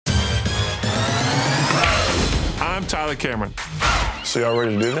I'm Tyler Cameron. So y'all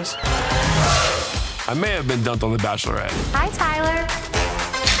ready to do this? I may have been dumped on The Bachelorette. Hi, Tyler.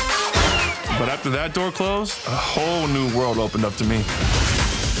 But after that door closed, a whole new world opened up to me.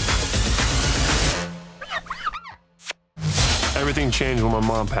 Everything changed when my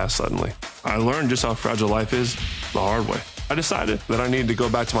mom passed suddenly. I learned just how fragile life is the hard way. I decided that I needed to go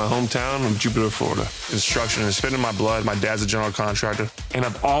back to my hometown of Jupiter, Florida. Construction is fit in my blood. My dad's a general contractor, and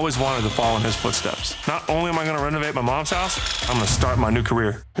I've always wanted to follow in his footsteps. Not only am I gonna renovate my mom's house, I'm gonna start my new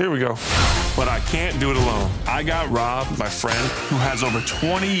career. Here we go. But I can't do it alone. I got Rob, my friend, who has over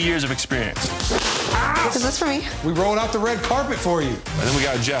 20 years of experience. Is this for me? We rolled out the red carpet for you. And then we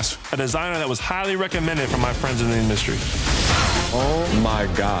got Jess, a designer that was highly recommended from my friends in the industry. Oh my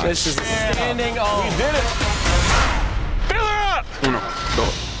God. This is standing on. We did it. Fill her up!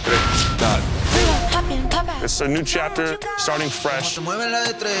 It's a new chapter, starting fresh.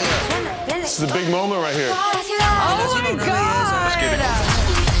 This is a big moment right here. Oh my God!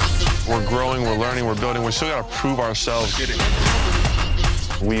 We're growing, we're learning, we're building. We still gotta prove ourselves.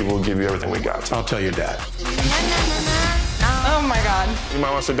 We will give you everything we got. I'll tell your dad. Oh my God. You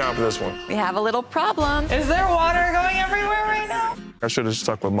might want to sit down for this one. We have a little problem. Is there water going everywhere right now? I should have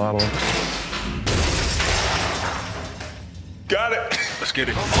stuck with modeling. Got it. Let's get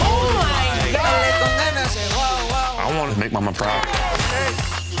it. Oh my God! I want to make Mama proud.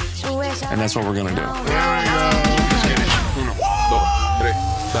 And that's what we're gonna do. There we go. Let's get it. 1, 2, 3,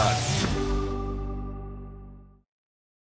 start.